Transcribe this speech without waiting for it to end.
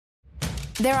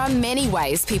There are many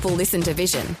ways people listen to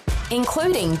Vision,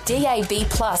 including DAB+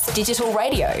 digital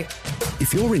radio.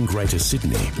 If you're in Greater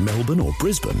Sydney, Melbourne or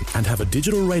Brisbane and have a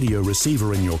digital radio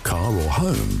receiver in your car or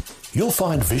home, you'll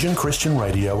find Vision Christian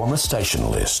Radio on the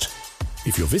station list.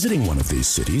 If you're visiting one of these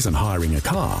cities and hiring a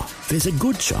car, there's a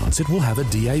good chance it will have a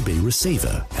DAB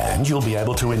receiver, and you'll be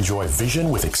able to enjoy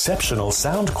Vision with exceptional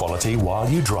sound quality while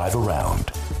you drive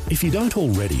around. If you don't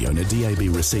already own a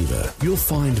DAB receiver, you'll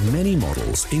find many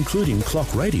models, including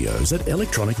clock radios, at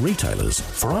electronic retailers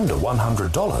for under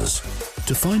 $100.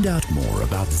 To find out more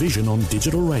about Vision on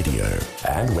digital radio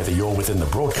and whether you're within the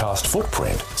broadcast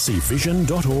footprint, see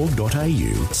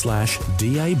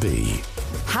vision.org.au/DAB.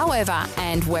 However,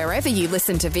 and wherever you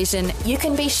listen to Vision, you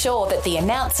can be sure that the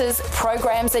announcers,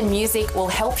 programs and music will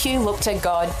help you look to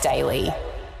God daily.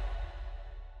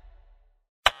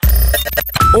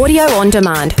 Audio on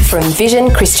demand from Vision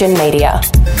Christian Media.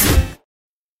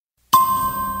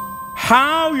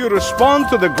 How you respond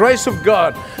to the grace of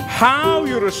God, how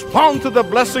you respond to the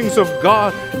blessings of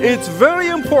God, it's very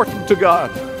important to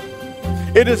God.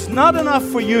 It is not enough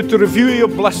for you to review your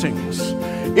blessings.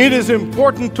 It is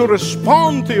important to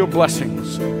respond to your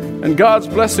blessings. And God's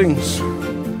blessings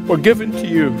were given to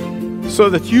you so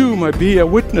that you might be a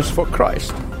witness for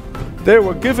Christ. They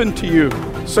were given to you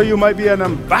so you might be an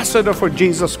ambassador for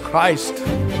Jesus Christ.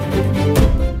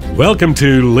 Welcome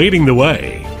to Leading the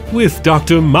Way with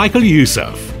Dr. Michael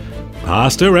Youssef,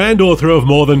 pastor and author of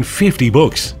more than 50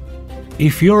 books.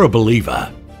 If you're a believer,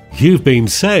 you've been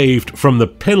saved from the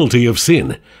penalty of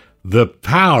sin, the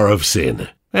power of sin,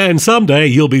 and someday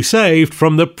you'll be saved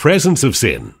from the presence of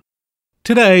sin.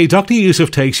 Today, Dr.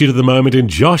 Youssef takes you to the moment in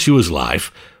Joshua's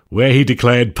life where he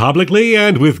declared publicly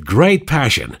and with great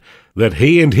passion that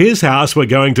he and his house were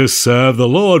going to serve the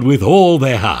Lord with all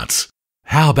their hearts.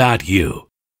 How about you?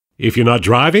 If you're not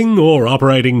driving or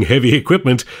operating heavy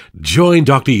equipment, join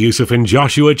Dr. Youssef in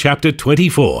Joshua chapter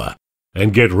 24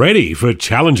 and get ready for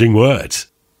challenging words.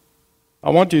 I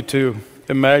want you to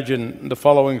imagine the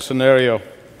following scenario.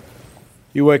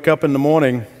 You wake up in the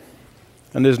morning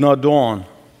and there's no dawn.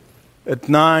 At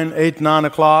 9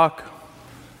 o'clock,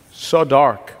 so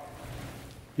dark.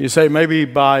 You say maybe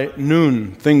by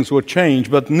noon things will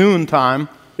change, but noontime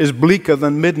is bleaker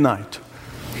than midnight.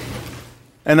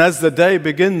 And as the day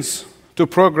begins to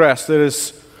progress, there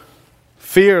is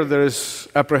fear, there is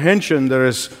apprehension, there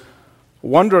is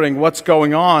wondering what's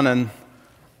going on and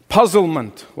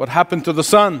puzzlement. What happened to the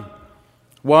sun?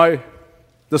 Why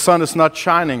the sun is not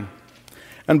shining?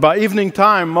 And by evening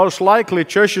time, most likely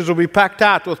churches will be packed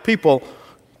out with people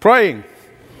praying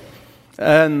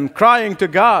and crying to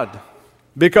God,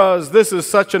 because this is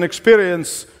such an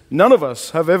experience none of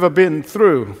us have ever been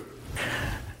through.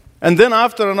 And then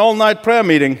after an all-night prayer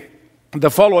meeting,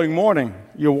 the following morning,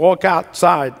 you walk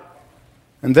outside,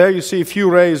 and there you see a few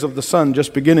rays of the sun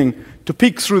just beginning to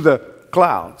peek through the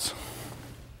clouds,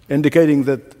 indicating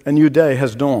that a new day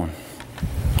has dawned.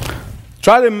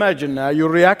 Try to imagine now your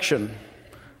reaction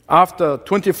after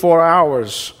 24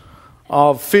 hours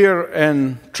of fear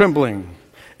and trembling.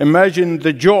 Imagine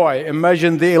the joy,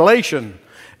 imagine the elation.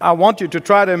 I want you to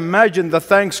try to imagine the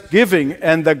thanksgiving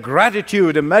and the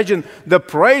gratitude. Imagine the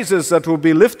praises that will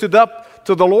be lifted up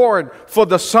to the Lord for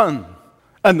the sun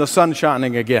and the sun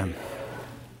shining again.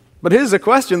 But here's the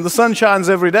question, the sun shines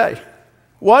every day.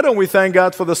 Why don't we thank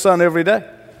God for the sun every day?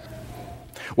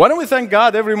 Why don't we thank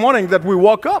God every morning that we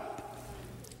woke up,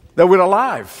 that we're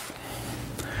alive?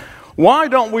 Why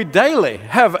don't we daily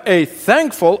have a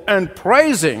thankful and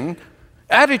praising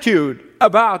attitude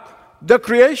about the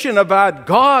creation, about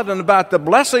God, and about the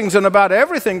blessings, and about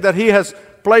everything that He has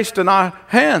placed in our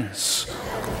hands?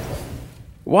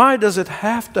 Why does it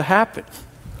have to happen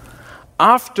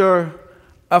after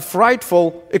a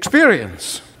frightful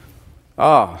experience?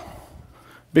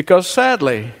 Because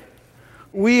sadly,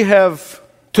 we have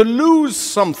to lose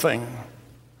something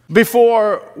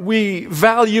before we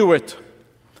value it.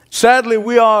 Sadly,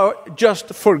 we are just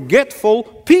forgetful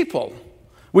people.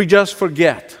 We just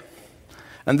forget.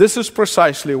 And this is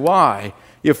precisely why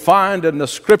you find in the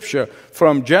scripture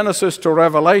from Genesis to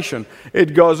Revelation,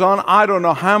 it goes on, I don't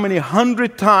know how many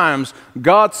 100 times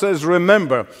God says,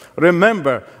 remember,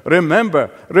 remember,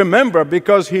 remember, remember,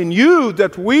 because He knew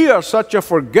that we are such a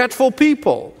forgetful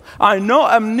people. I know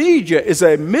amnesia is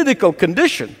a medical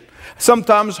condition.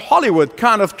 Sometimes Hollywood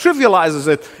kind of trivializes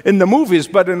it in the movies,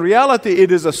 but in reality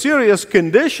it is a serious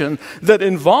condition that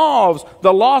involves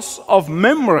the loss of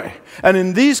memory. And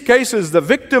in these cases, the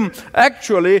victim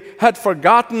actually had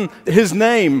forgotten his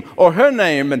name or her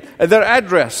name and their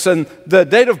address and the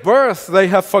date of birth. They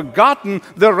have forgotten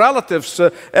their relatives.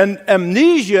 And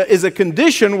amnesia is a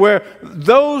condition where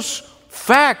those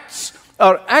facts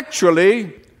are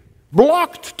actually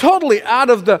blocked totally out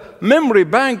of the memory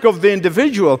bank of the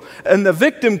individual. And the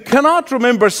victim cannot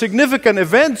remember significant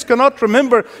events, cannot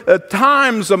remember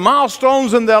times,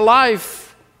 milestones in their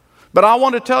life. But I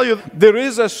want to tell you, there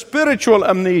is a spiritual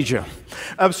amnesia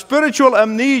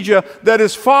that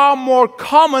is far more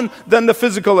common than the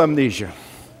physical amnesia.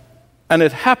 And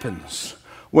it happens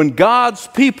when God's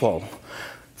people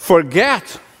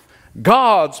forget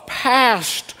God's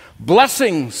past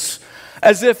blessings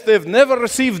as if they've never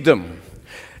received them.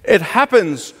 It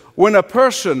happens when a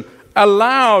person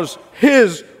allows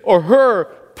his or her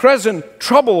present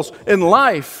troubles in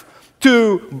life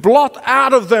to blot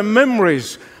out of their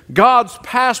memories God's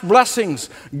past blessings,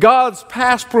 God's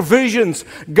past provisions,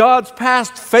 God's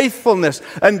past faithfulness,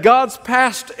 and God's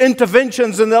past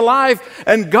interventions in their life,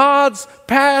 and God's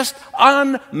past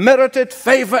unmerited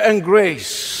favor and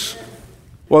grace.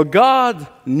 Well, God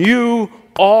knew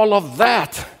all of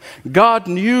that. God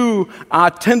knew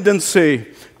our tendency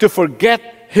to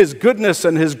forget His goodness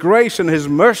and His grace and His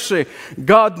mercy.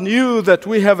 God knew that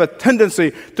we have a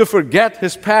tendency to forget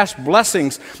His past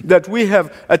blessings, that we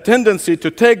have a tendency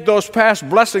to take those past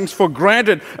blessings for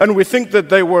granted, and we think that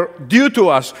they were due to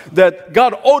us, that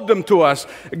God owed them to us.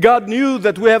 God knew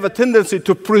that we have a tendency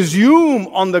to presume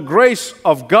on the grace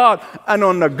of God and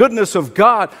on the goodness of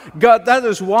God. That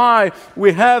is why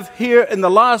we have here in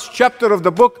the last chapter of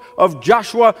the book of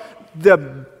Joshua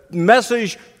the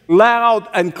message loud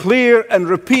and clear and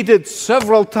repeated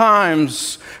several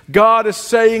times. God is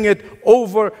saying it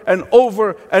over and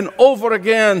over and over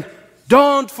again.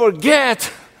 Don't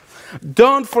forget.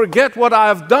 Don't forget what I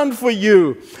have done for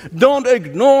you. Don't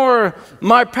ignore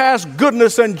my past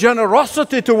goodness and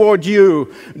generosity toward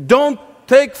you. Don't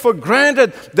take for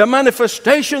granted the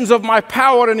manifestations of my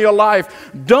power in your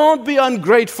life. Don't be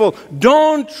ungrateful.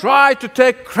 Don't try to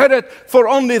take credit for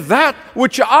only that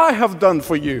which I have done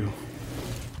for you.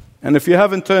 And if you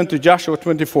haven't turned to Joshua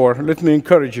 24, let me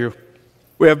encourage you.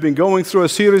 We have been going through a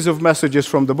series of messages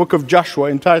from the book of Joshua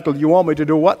entitled, You Want Me to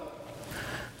Do What?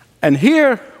 And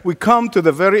here we come to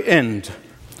the very end.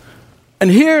 And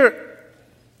here,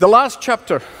 the last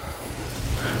chapter,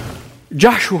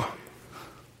 Joshua,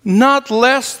 not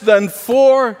less than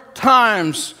 4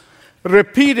 times,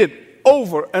 repeated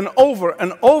over and over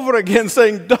and over again,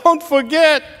 saying, don't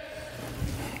forget.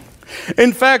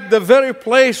 In fact, the very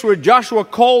place where Joshua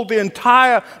called the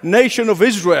entire nation of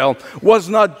Israel was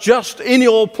not just any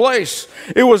old place.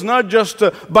 It was not just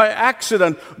by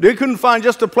accident. They couldn't find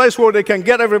just a place where they can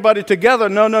get everybody together.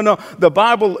 No. The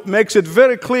Bible makes it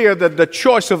very clear that the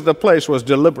choice of the place was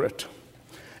deliberate.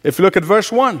 If you look at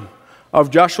verse 1 of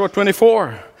Joshua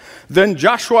 24, then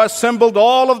Joshua assembled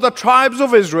all of the tribes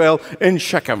of Israel in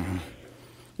Shechem.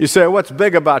 You say, what's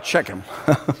big about Shechem?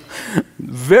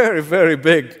 Very, very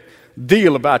big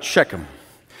deal about Shechem.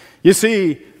 You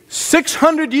see,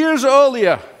 600 years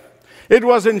earlier, it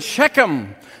was in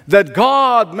Shechem that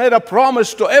God made a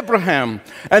promise to Abraham,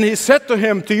 and He said to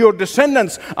him, to your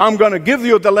descendants, I'm going to give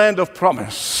you the land of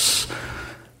promise.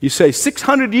 You say,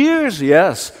 600 years?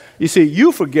 Yes. You see,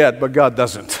 you forget, but God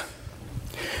doesn't.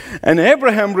 And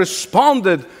Abraham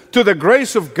responded to the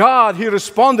grace of God. He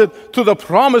responded to the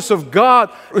promise of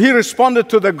God. He responded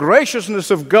to the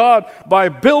graciousness of God by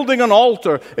building an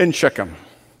altar in Shechem.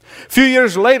 A few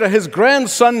years later, his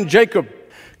grandson Jacob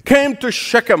came to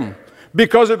Shechem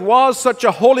because it was such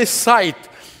a holy site,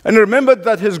 and remembered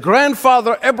that his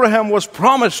grandfather Abraham was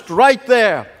promised right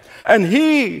there. And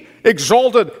he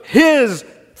exalted his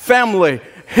family,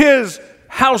 his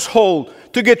household,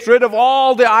 to get rid of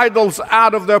all the idols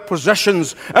out of their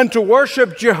possessions and to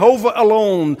worship Jehovah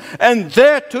alone. And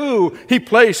there too, he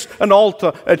placed an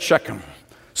altar at Shechem.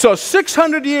 So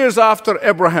 600 years after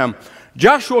Abraham,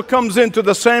 Joshua comes into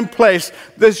the same place,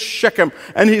 this Shechem,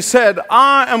 and he said,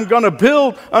 I am going to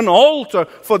build an altar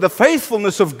for the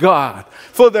faithfulness of God,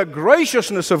 for the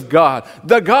graciousness of God,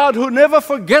 the God who never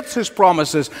forgets His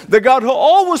promises, the God who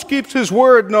always keeps His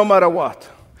word no matter what.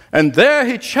 And there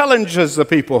he challenges the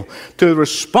people to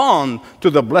respond to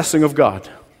the blessing of God.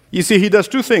 You see, he does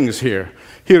 2 things here.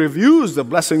 He reviews the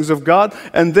blessings of God,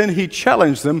 and then he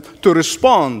challenged them to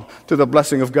respond to the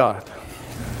blessing of God.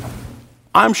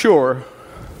 I'm sure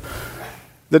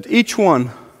that each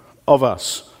one of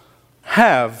us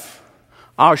have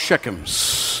our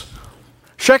Shechems.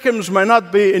 Shechems may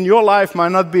not be, in your life,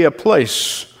 might not be a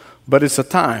place, but it's a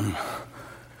time.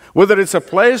 Whether it's a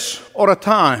place or a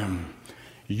time,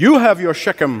 you have your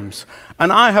Shechems, and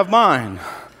I have mine.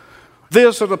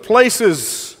 These are the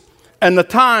places and the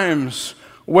times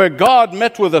where God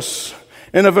met with us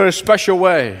in a very special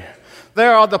way.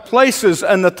 There are the places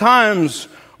and the times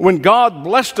when God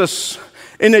blessed us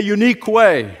in a unique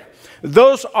way.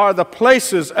 Those are the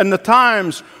places and the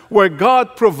times where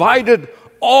God provided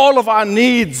all of our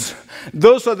needs.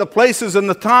 Those are the places and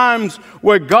the times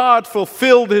where God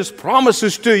fulfilled His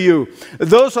promises to you.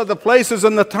 Those are the places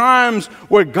and the times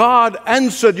where God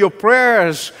answered your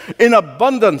prayers in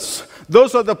abundance.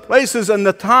 Those are the places and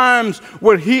the times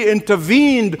where He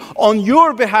intervened on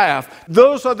your behalf.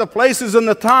 Those are the places and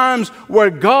the times where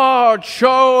God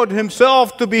showed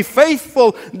Himself to be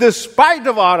faithful despite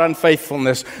of our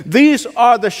unfaithfulness. These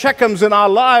are the Shechems in our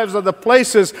lives, are the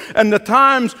places and the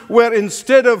times where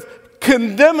instead of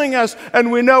condemning us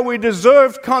and we know we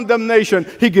deserved condemnation,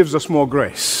 He gives us more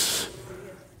grace.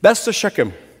 That's the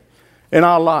Shechem in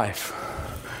our life.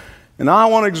 And I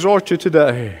want to exhort you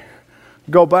today,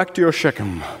 go back to your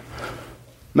Shechem.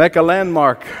 Make a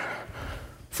landmark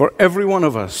for every one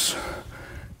of us.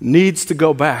 Needs to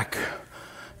go back,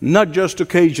 not just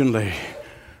occasionally,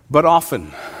 but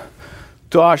often,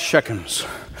 to our Shechems.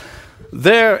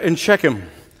 There in Shechem,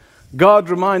 God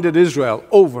reminded Israel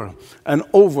over and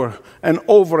over and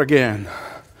over again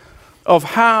of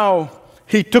how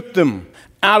He took them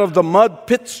out of the mud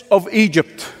pits of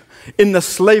Egypt in the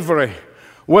slavery,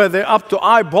 where they're up to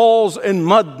eyeballs in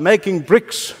mud making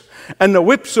bricks, and the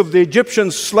whips of the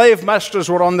Egyptian slave masters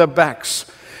were on their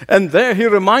backs. And there He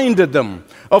reminded them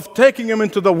of taking them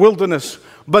into the wilderness.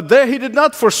 But there He did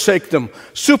not forsake them,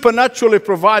 supernaturally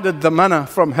provided the manna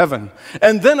from heaven.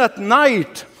 And then at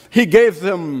night, He gave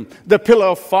them the pillar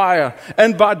of fire.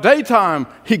 And by daytime,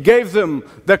 He gave them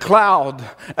the cloud.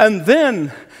 And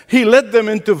then He led them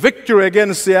into victory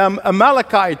against the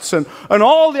Amalekites and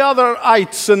all the other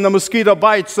ites and the mosquito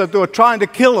bites that were trying to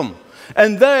kill them.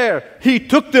 And there He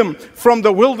took them from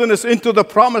the wilderness into the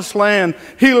promised land.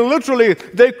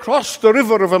 They crossed the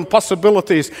river of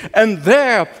impossibilities. And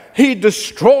there He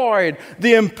destroyed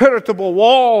the impenetrable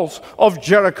walls of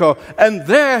Jericho. And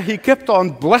there He kept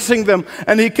on blessing them.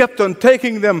 And He kept on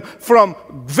taking them from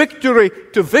victory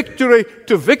to victory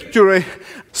to victory.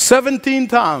 17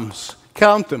 times,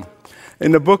 count them,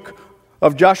 in the book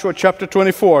of Joshua chapter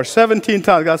 24. 17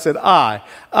 times God said,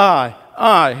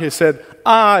 I. He said,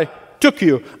 I took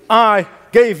you, I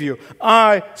gave you,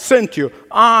 I sent you,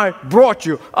 I brought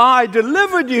you, I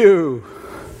delivered you.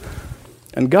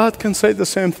 And God can say the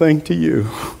same thing to you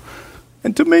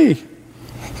and to me.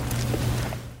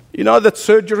 You know that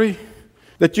surgery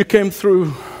that you came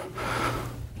through?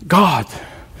 God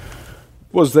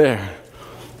was there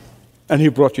and He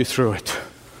brought you through it.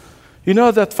 You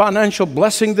know that financial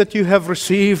blessing that you have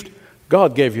received?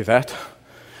 God gave you that.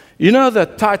 You know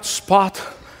that tight spot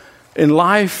in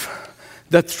life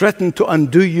that threatened to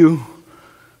undo you?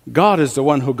 God is the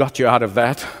one who got you out of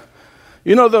that.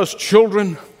 You know those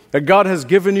children that God has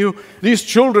given you? These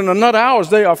children are not ours,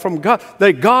 they are from God.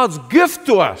 They're God's gift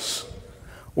to us.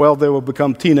 Well, they will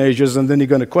become teenagers and then you're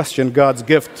going to question God's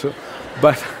gift.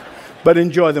 But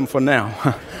enjoy them for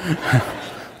now.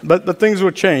 But things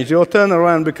will change. You'll turn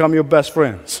around and become your best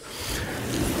friends.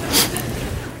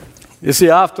 You see,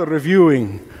 after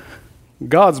reviewing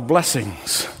God's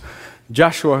blessings,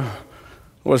 Joshua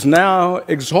was now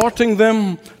exhorting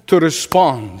them to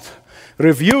respond.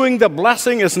 Reviewing the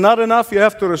blessing is not enough. You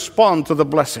have to respond to the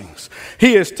blessings.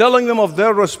 He is telling them of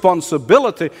their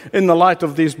responsibility in the light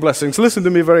of these blessings. Listen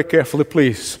to me very carefully,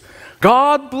 please.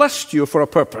 God blessed you for a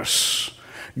purpose.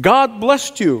 God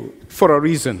blessed you for a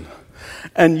reason.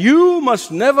 And you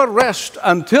must never rest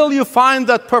until you find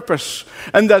that purpose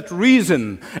and that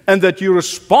reason and that you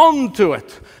respond to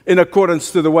it in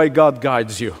accordance to the way God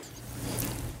guides you.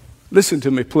 Listen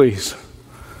to me, please.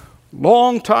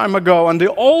 Long time ago, and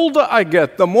the older I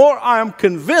get, the more I am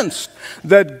convinced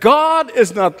that God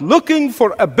is not looking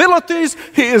for abilities,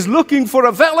 He is looking for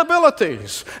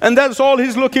availabilities. And that's all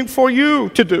He's looking for you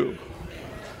to do,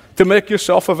 to make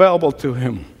yourself available to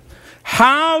Him.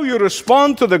 How you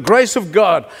respond to the grace of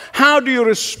God, how do you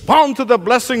respond to the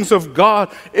blessings of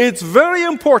God, it's very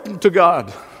important to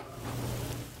God.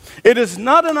 It is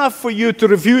not enough for you to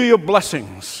review your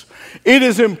blessings. It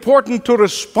is important to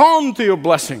respond to your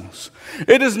blessings.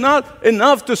 It is not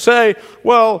enough to say,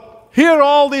 well, here are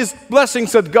all these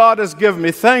blessings that God has given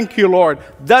me. Thank you, Lord.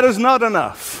 That is not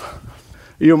enough.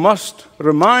 You must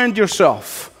remind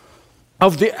yourself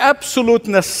of the absolute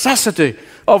necessity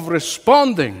of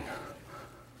responding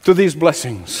to these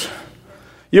blessings.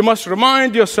 You must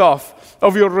remind yourself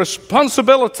of your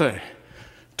responsibility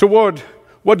toward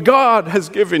what God has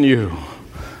given you.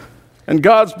 And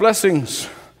God's blessings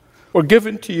were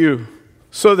given to you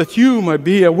so that you might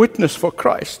be a witness for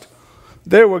Christ.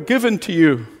 They were given to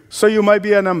you so you might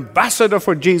be an ambassador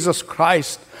for Jesus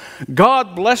Christ.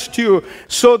 God blessed you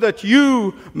so that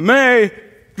you may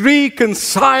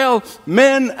reconcile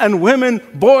men and women,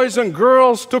 boys and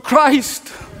girls to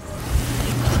Christ.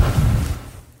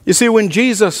 You see, when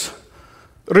Jesus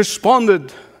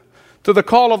responded to the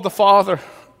call of the Father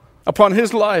upon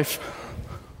his life,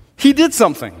 he did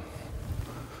something.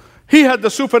 He had the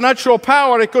supernatural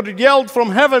power. He could have yelled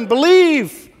from heaven,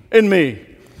 "Believe in me."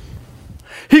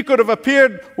 He could have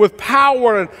appeared with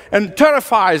power and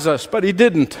terrifies us, but he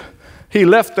didn't. He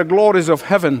left the glories of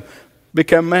heaven,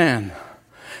 became man.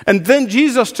 And then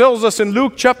Jesus tells us in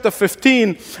Luke chapter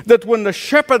 15 that when the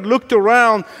shepherd looked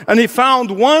around and he found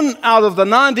one out of the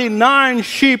 99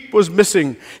 sheep was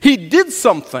missing, he did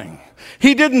something.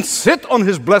 He didn't sit on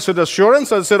his blessed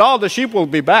assurance and said, "Oh, the sheep will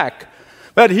be back."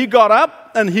 But he got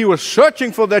up and he was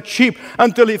searching for that sheep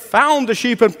until he found the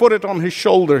sheep and put it on his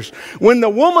shoulders. When the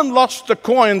woman lost the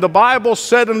coin, the Bible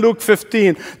said in Luke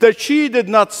 15 that she did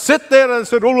not sit there and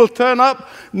said, "Oh, we'll turn up."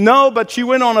 No, but she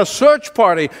went on a search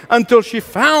party until she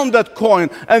found that coin,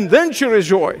 and then she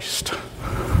rejoiced.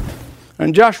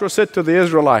 And Joshua said to the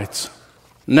Israelites,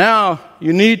 "Now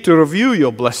you need to review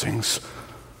your blessings,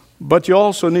 but you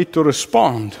also need to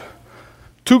respond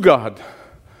to God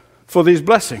for these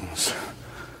blessings."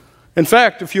 In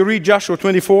fact, if you read Joshua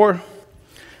 24,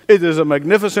 it is a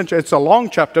magnificent, it's a long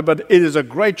chapter, but it is a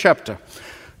great chapter.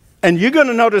 And you're going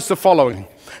to notice the following,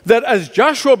 that as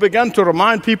Joshua began to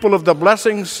remind people of the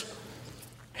blessings,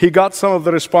 he got some of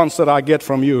the response that I get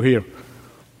from you here.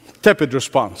 Tepid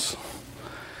response.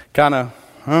 Kind of,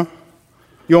 huh?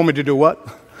 You want me to do what?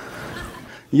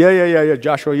 Yeah,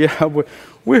 Joshua, yeah,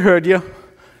 we heard you.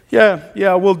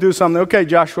 Yeah, we'll do something. Okay,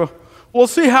 Joshua. We'll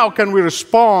see how can we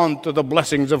respond to the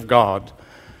blessings of God.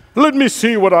 Let me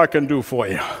see what I can do for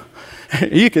you.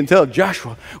 You can tell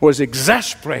Joshua was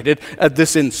exasperated at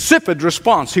this insipid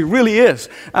response. He really is.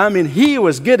 I mean, he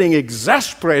was getting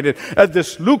exasperated at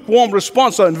this lukewarm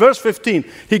response. So in verse 15,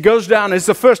 he goes down. It's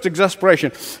the first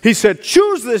exasperation. He said,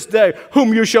 "Choose this day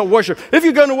whom you shall worship. If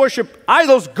you're going to worship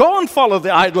idols, go and follow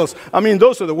the idols." I mean,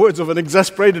 those are the words of an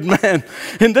exasperated man.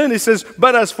 And then he says,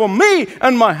 "But as for me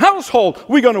and my household,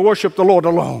 we're going to worship the Lord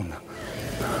alone."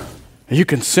 And you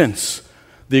can sense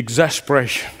the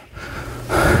exasperation.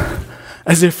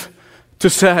 As if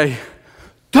to say,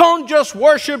 don't just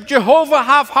worship Jehovah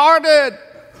half-hearted.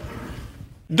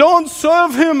 Don't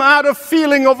serve him out of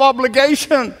feeling of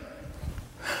obligation.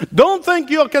 Don't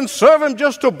think you can serve him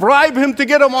just to bribe him to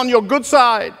get him on your good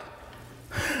side.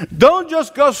 Don't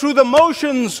just go through the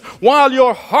motions while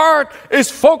your heart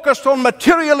is focused on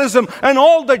materialism and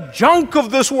all the junk of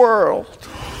this world.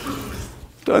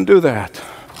 Don't do that.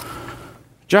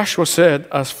 Joshua said,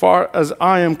 as far as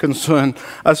I am concerned,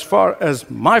 as far as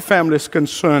my family is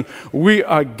concerned, we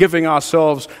are giving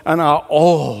ourselves and our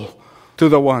all to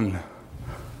the one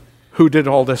who did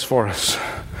all this for us.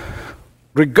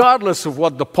 Regardless of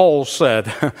what the polls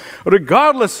said,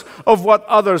 regardless of what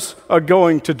others are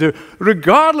going to do,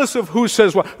 regardless of who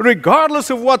says what, regardless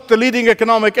of what the leading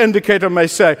economic indicator may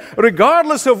say,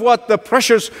 regardless of what the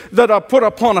pressures that are put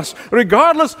upon us,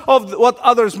 regardless of what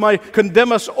others might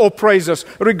condemn us or praise us,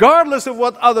 regardless of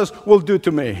what others will do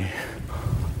to me,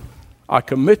 I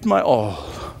commit my all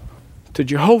to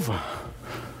Jehovah.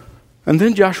 And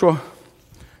then Joshua,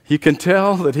 you can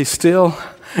tell that he's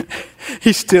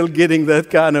still getting that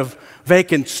kind of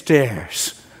vacant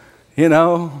stares, you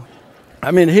know.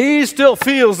 I mean, he still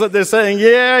feels that they're saying,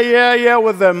 yeah,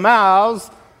 with their mouths,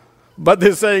 but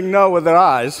they're saying no with their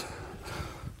eyes.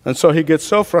 And so he gets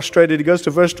so frustrated, he goes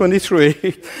to verse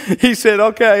 23. He said,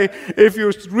 okay, if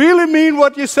you really mean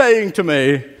what you're saying to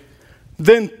me,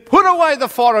 then put away the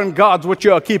foreign gods which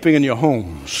you are keeping in your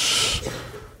homes,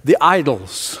 the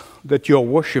idols that you're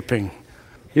worshiping.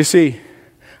 You see,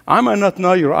 I might not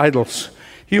know your idols.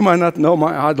 You might not know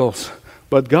my idols.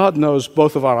 But God knows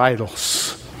both of our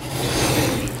idols.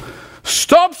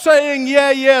 Stop saying,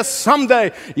 yeah,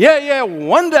 someday. Yeah,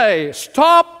 one day.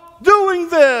 Stop doing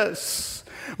this.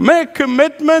 Make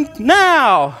commitment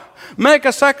now. Make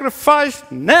a sacrifice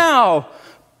now.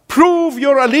 Prove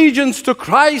your allegiance to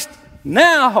Christ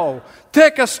now.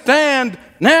 Take a stand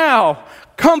now.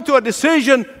 Come to a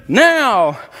decision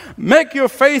now. Make your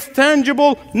faith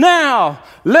tangible now.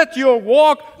 Let your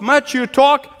walk match your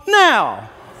talk now.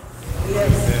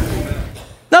 Yes.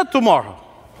 Not tomorrow.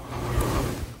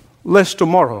 Lest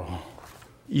tomorrow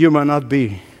you may not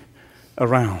be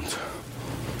around.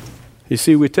 You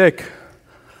see, we take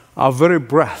our very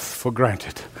breath for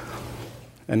granted.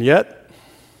 And yet,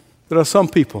 there are some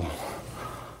people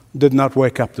who did not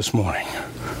wake up this morning.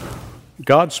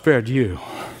 God spared you.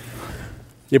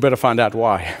 You better find out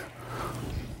why.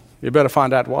 You better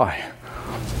find out why.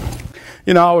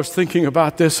 You know, I was thinking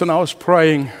about this and I was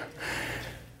praying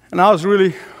and I was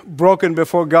really broken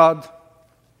before God,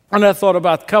 and I thought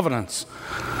about covenants.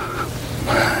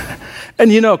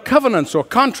 And covenants or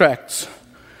contracts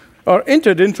are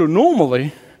entered into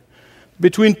normally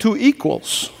between two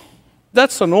equals.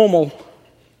 That's the normal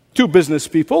two business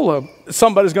people.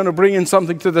 Somebody's going to bring in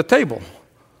something to the table.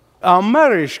 Our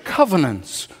marriage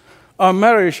covenants are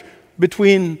marriage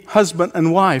between husband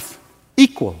and wife,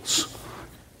 equals.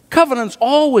 Covenants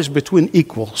always between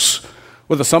equals.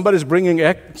 Whether somebody's bringing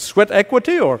sweat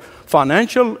equity or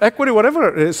financial equity, whatever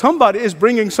it is, somebody is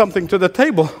bringing something to the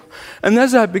table. And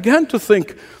as I began to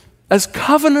think, as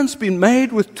covenants been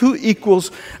made with two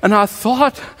equals, and I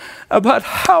thought about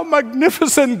how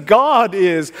magnificent God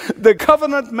is, the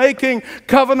covenant-making,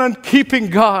 covenant-keeping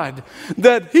God,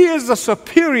 that He is the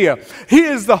superior, He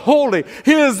is the holy,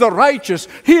 He is the righteous,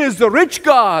 He is the rich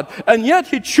God, and yet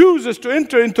He chooses to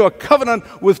enter into a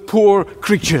covenant with poor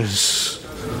creatures.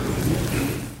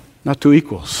 Not two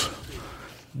equals.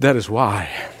 That is why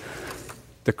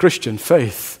the Christian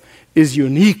faith is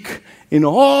unique in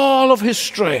all of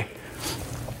history.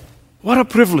 What a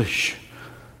privilege.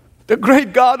 The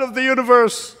great God of the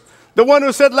universe, the one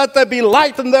who said, "Let there be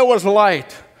light," and there was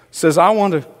light, says, "I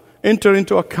want to enter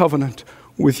into a covenant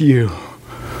with you."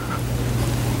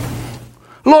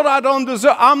 Lord, I don't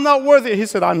deserve, I'm not worthy. He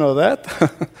said, "I know that,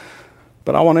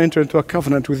 but I want to enter into a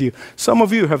covenant with you." Some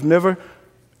of you have never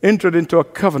entered into a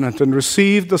covenant and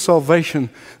received the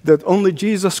salvation that only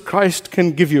Jesus Christ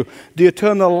can give you, the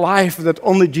eternal life that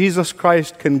only Jesus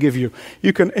Christ can give you.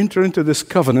 You can enter into this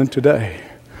covenant today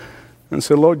and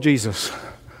say, "Lord Jesus,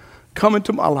 come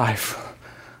into my life.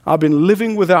 I've been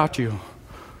living without you.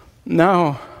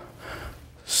 Now,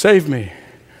 save me,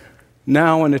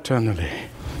 now and eternally."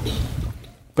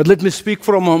 But let me speak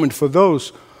for a moment for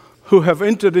those who have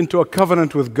entered into a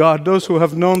covenant with God, those who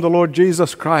have known the Lord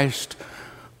Jesus Christ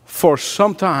for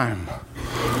some time.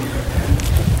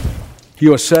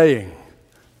 You are saying,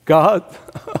 "God,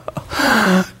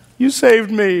 you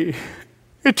saved me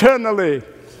eternally.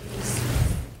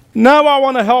 Now I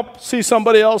want to help see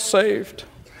somebody else saved.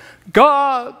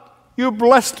 God, you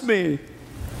blessed me.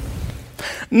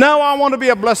 Now I want to be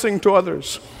a blessing to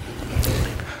others.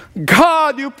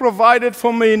 God, you provided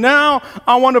for me. Now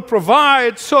I want to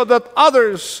provide so that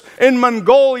others in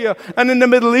Mongolia and in the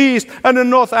Middle East and in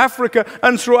North Africa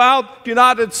and throughout the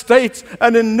United States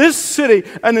and in this city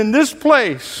and in this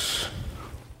place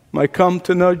might come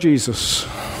to know Jesus."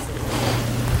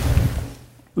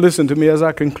 Listen to me as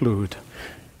I conclude.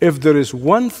 If there is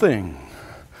one thing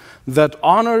that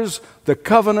honors the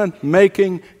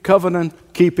covenant-making,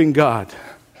 covenant-keeping God,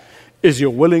 is your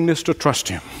willingness to trust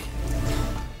Him.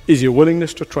 Is your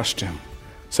willingness to trust Him.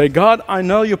 Say, "God, I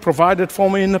know you provided for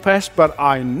me in the past, but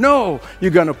I know you're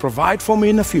going to provide for me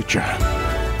in the future."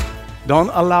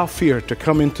 Don't allow fear to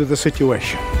come into the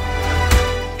situation.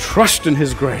 Trust in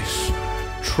His grace.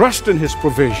 Trust in His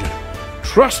provision.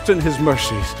 Trust in His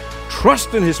mercies.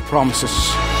 Trust in His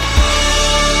promises.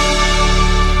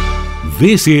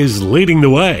 This is Leading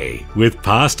the Way with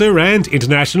pastor and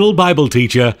international Bible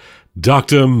teacher,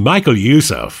 Dr. Michael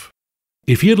Youssef.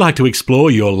 If you'd like to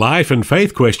explore your life and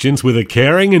faith questions with a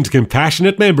caring and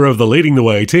compassionate member of the Leading the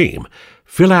Way team,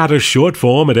 fill out a short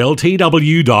form at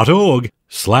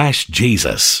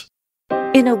ltw.org/Jesus.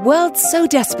 In a world so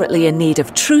desperately in need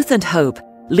of truth and hope,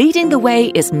 Leading the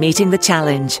Way is meeting the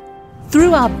challenge.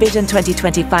 Through our Vision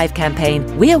 2025 campaign,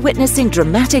 we are witnessing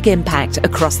dramatic impact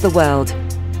across the world.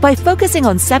 By focusing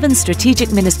on 7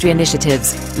 strategic ministry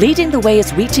initiatives, Leading the Way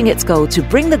is reaching its goal to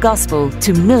bring the gospel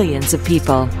to millions of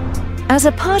people. As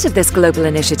a part of this global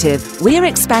initiative, we are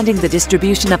expanding the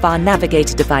distribution of our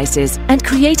Navigator devices and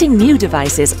creating new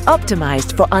devices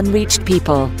optimized for unreached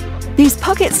people. These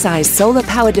pocket-sized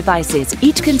solar-powered devices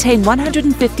each contain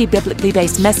 150 biblically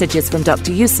based messages from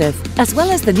Dr. Youssef, as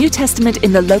well as the New Testament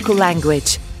in the local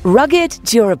language. Rugged,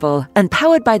 durable, and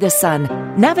powered by the sun,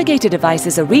 Navigator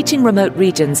devices are reaching remote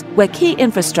regions where key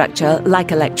infrastructure,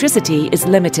 like electricity, is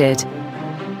limited.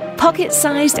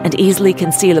 Pocket-sized and easily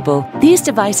concealable, these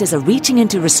devices are reaching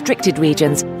into restricted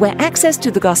regions where access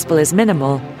to the gospel is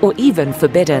minimal or even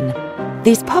forbidden.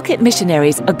 These pocket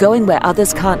missionaries are going where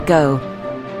others can't go.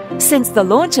 Since the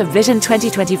launch of Vision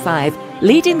 2025,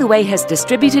 Leading the Way has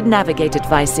distributed Navigator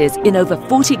devices in over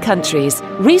 40 countries.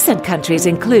 Recent countries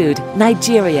include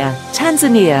Nigeria,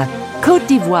 Tanzania, Côte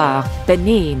d'Ivoire,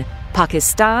 Benin,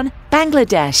 Pakistan,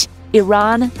 Bangladesh,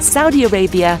 Iran, Saudi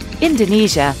Arabia,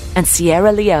 Indonesia, and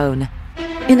Sierra Leone.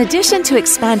 In addition to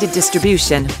expanded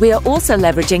distribution, we are also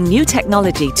leveraging new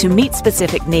technology to meet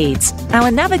specific needs.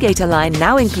 Our Navigator line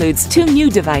now includes 2 new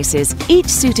devices, each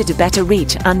suited to better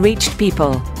reach unreached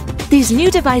people. These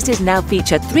new devices now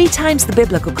feature 3 times the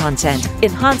biblical content,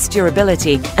 enhanced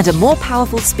durability, and a more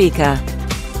powerful speaker.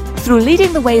 Through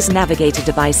Leading the Way's navigator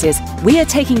devices, we are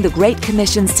taking the Great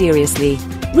Commission seriously,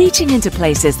 reaching into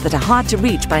places that are hard to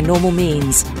reach by normal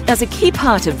means. As a key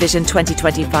part of Vision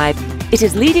 2025, it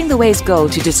is Leading the Way's goal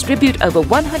to distribute over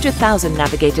 100,000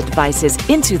 navigator devices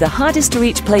into the hardest to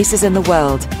reach places in the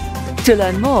world. To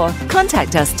learn more,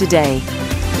 contact us today.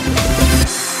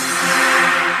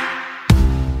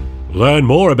 Learn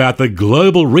more about the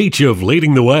global reach of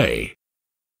Leading the Way.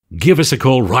 Give us a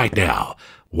call right now,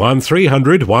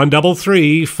 1300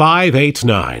 133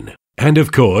 589. And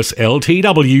of course,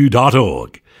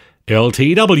 ltw.org,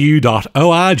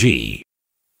 ltw.org.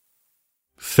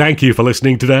 Thank you for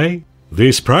listening today.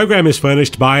 This program is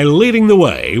furnished by Leading the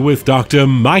Way with Dr.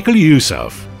 Michael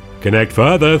Youssef. Connect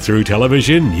further through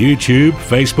television, YouTube,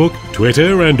 Facebook,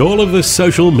 Twitter, and all of the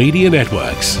social media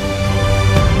networks.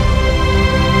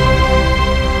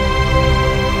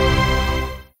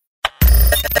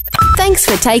 Thanks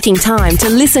for taking time to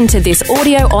listen to this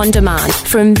audio on demand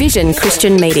from Vision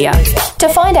Christian Media. To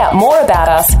find out more about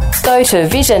us, go to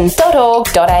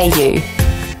vision.org.au.